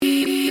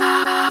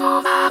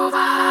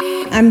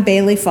I'm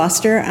Bailey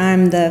Foster.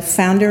 I'm the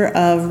founder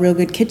of Real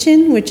Good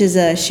Kitchen, which is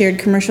a shared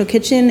commercial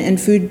kitchen and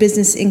food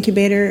business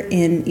incubator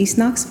in East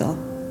Knoxville.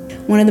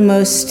 One of the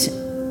most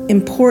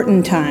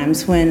important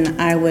times when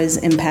I was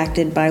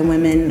impacted by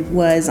women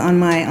was on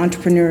my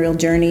entrepreneurial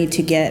journey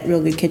to get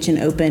Real Good Kitchen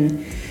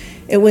open.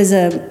 It was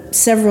a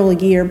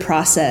several-year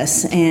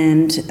process,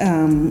 and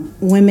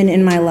women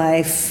in my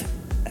life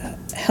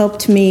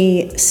helped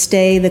me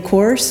stay the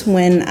course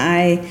when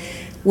I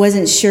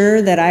wasn't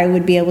sure that I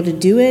would be able to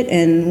do it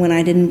and when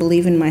I didn't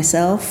believe in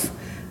myself.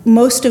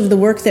 Most of the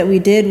work that we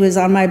did was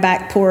on my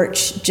back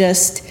porch,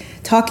 just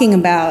talking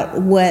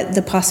about what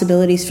the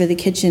possibilities for the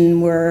kitchen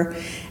were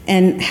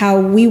and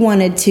how we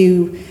wanted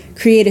to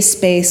create a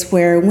space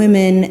where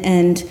women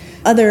and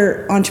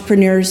other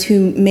entrepreneurs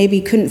who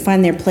maybe couldn't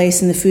find their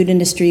place in the food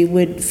industry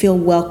would feel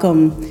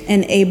welcome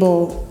and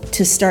able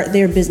to start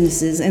their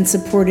businesses and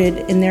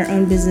supported in their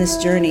own business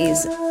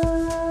journeys.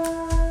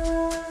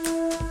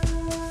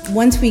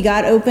 Once we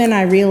got open,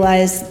 I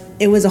realized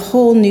it was a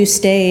whole new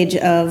stage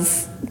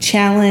of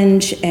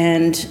challenge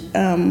and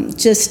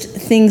just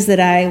things that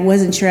I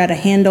wasn't sure how to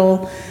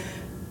handle.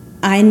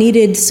 I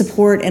needed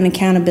support and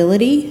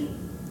accountability.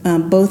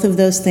 Both of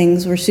those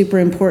things were super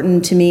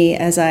important to me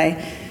as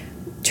I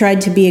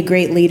tried to be a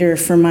great leader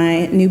for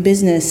my new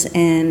business,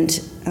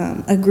 and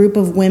a group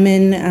of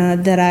women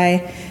that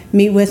I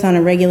meet with on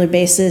a regular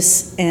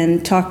basis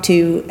and talk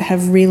to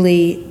have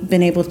really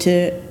been able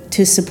to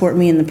support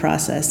me in the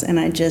process, and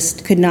I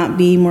just could not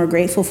be more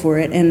grateful for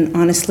it, and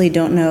honestly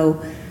don't know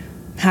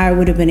how I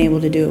would have been able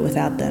to do it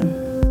without them.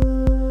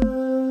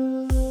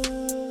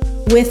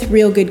 With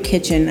Real Good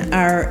Kitchen,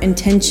 our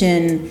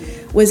intention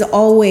was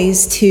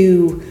always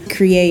to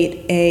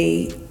create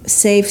a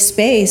safe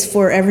space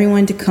for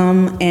everyone to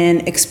come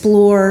and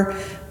explore,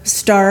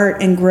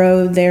 start, and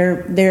grow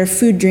their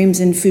food dreams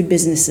and food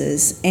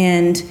businesses.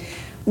 And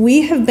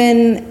we have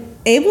been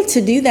able to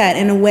do that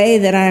in a way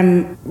that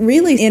I'm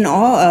really in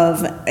awe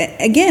of.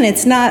 Again,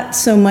 it's not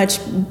so much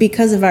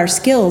because of our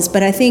skills,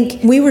 but I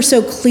think we were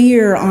so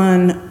clear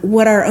on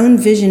what our own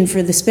vision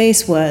for the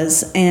space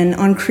was and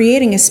on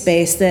creating a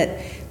space that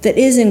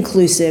is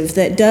inclusive,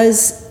 that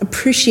does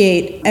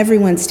appreciate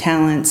everyone's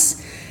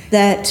talents,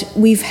 that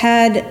we've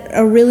had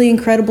a really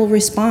incredible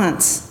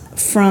response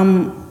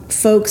from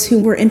folks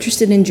who were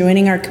interested in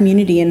joining our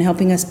community and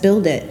helping us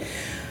build it.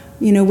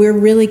 You know, we're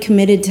really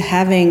committed to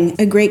having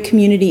a great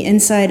community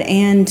inside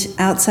and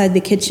outside the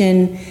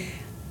kitchen.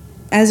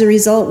 As a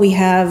result, we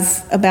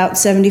have about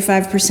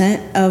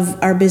 75% of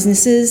our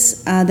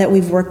businesses that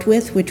we've worked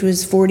with, which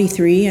was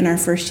 43 in our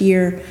first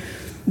year,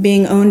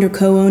 being owned or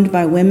co-owned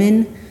by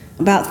women,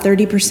 about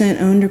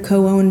 30% owned or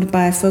co-owned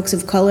by folks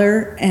of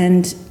color.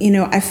 And, you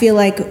know, I feel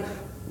like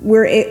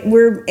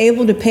we're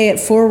able to pay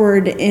it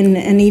forward in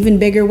an even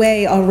bigger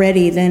way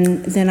already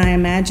than I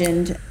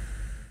imagined.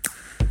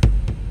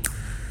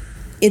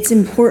 It's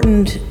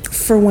important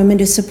for women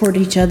to support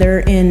each other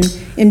in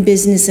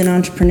business and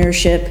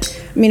entrepreneurship.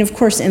 I mean, of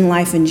course, in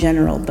life in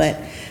general, but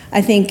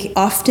I think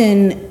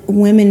often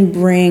women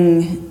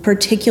bring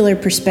particular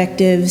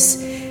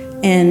perspectives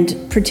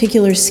and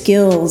particular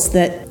skills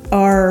that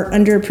are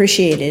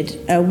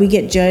underappreciated. We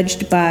get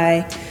judged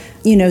by,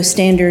 you know,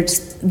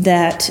 standards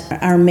that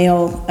our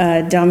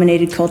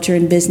male-dominated culture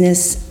in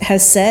business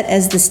has set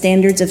as the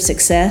standards of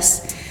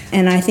success.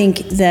 And I think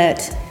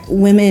that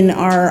women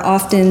are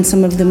often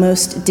some of the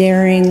most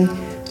daring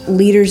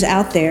leaders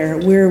out there.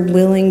 We're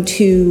willing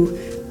to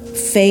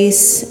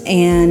face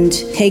and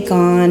take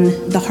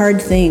on the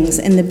hard things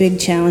and the big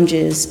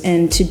challenges,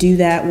 and to do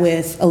that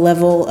with a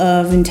level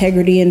of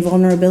integrity and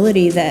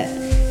vulnerability that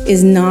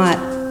is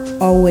not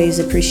always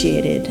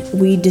appreciated.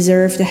 We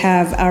deserve to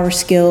have our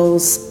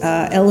skills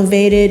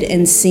elevated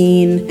and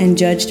seen and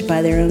judged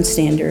by their own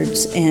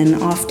standards, and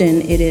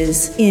often it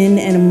is in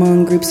and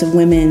among groups of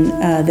women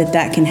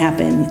that can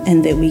happen,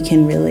 and that we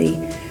can really,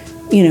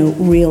 you know,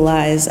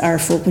 realize our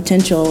full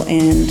potential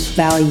and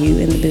value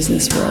in the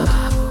business world.